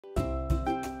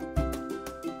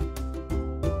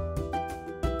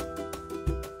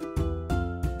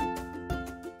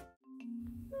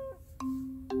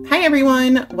Hi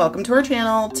everyone, welcome to our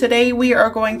channel. Today we are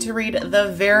going to read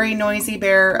The Very Noisy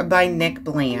Bear by Nick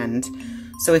Bland.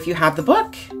 So if you have the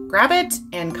book, grab it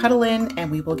and cuddle in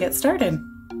and we will get started.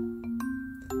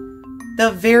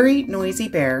 The Very Noisy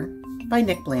Bear by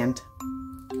Nick Bland.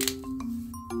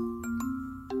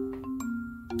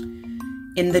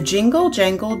 In the jingle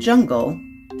jangle jungle,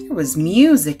 there was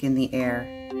music in the air,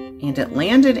 and it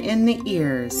landed in the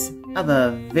ears of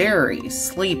a very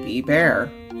sleepy bear.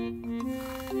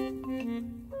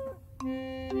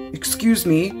 "Excuse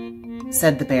me,"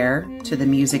 said the bear to the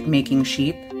music-making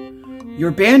sheep. "Your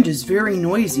band is very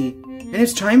noisy, and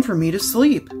it's time for me to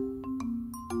sleep."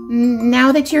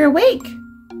 "Now that you're awake,"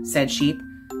 said Sheep,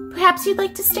 "perhaps you'd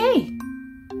like to stay.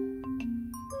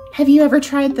 Have you ever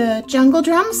tried the jungle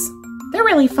drums? They're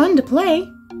really fun to play."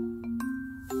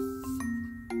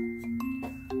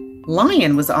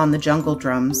 Lion was on the jungle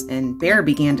drums, and Bear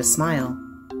began to smile.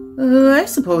 I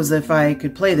suppose if I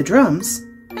could play the drums,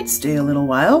 I'd stay a little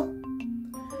while."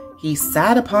 He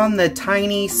sat upon the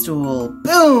tiny stool.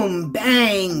 Boom,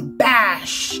 bang,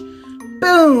 bash!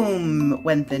 Boom,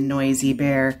 went the noisy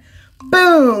bear.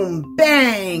 Boom,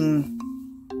 bang,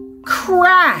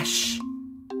 crash!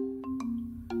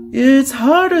 "It's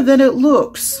harder than it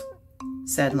looks,"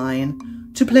 said Lion,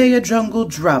 "to play a jungle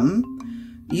drum.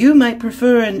 You might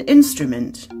prefer an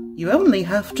instrument. You only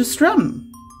have to strum."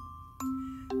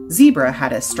 Zebra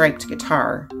had a striped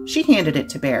guitar. She handed it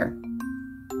to Bear.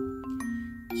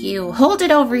 "You hold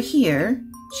it over here,"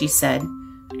 she said,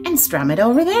 "and strum it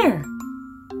over there."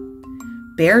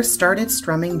 Bear started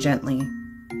strumming gently,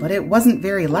 but it wasn't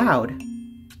very loud.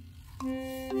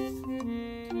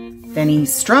 Then he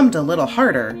strummed a little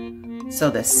harder,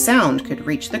 so the sound could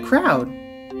reach the crowd.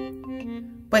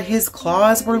 But his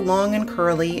claws were long and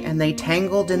curly, and they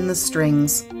tangled in the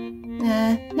strings.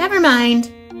 Never mind,"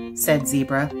 said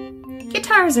Zebra.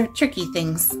 "Guitars are tricky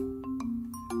things."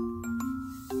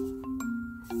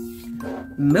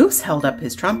 Moose held up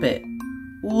his trumpet.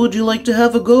 "Would you like to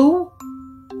have a go?"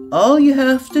 "All you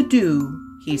have to do,"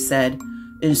 he said,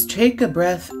 "is take a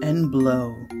breath and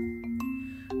blow."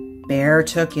 Bear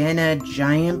took in a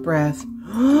giant breath.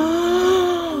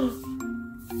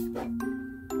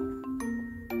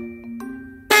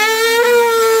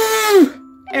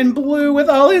 And blew with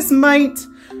all his might.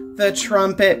 The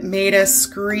trumpet made a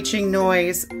screeching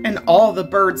noise, and all the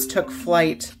birds took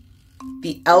flight.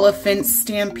 The elephants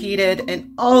stampeded,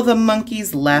 and all the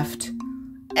monkeys left.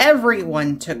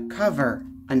 Everyone took cover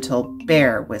until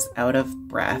Bear was out of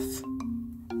breath.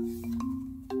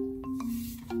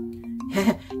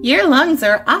 "Your lungs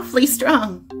are awfully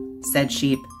strong," said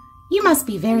Sheep. "You must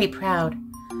be very proud.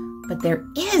 But there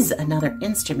is another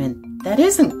instrument that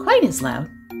isn't quite as loud.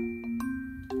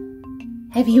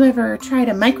 Have you ever tried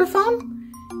a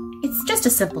microphone? It's just a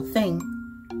simple thing.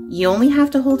 You only have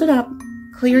to hold it up,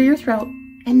 clear your throat,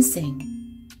 and sing."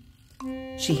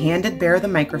 She handed Bear the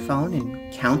microphone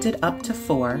and counted up to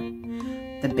 4.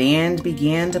 The band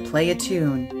began to play a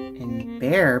tune, and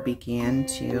Bear began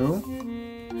to...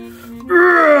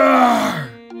 "Roar!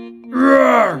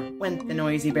 Roar!" went the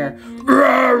noisy bear.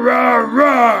 "Roar, roar,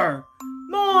 roar!"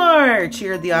 "More!"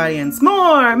 cheered the audience.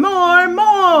 "More, more,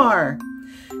 more!"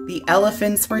 The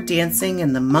elephants were dancing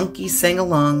and the monkeys sang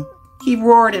along. He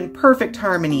roared in perfect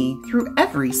harmony through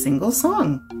every single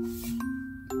song.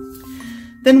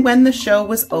 Then when the show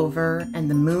was over and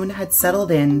the moon had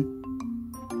settled in,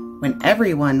 when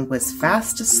everyone was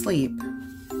fast asleep,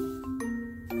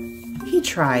 he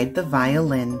tried the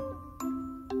violin.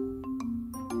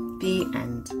 The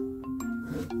end.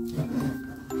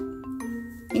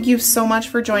 Thank you so much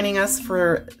for joining us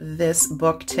for this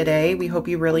book today. We hope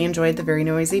you really enjoyed The Very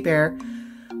Noisy Bear.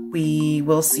 We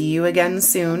will see you again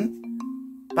soon.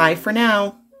 Bye for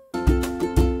now.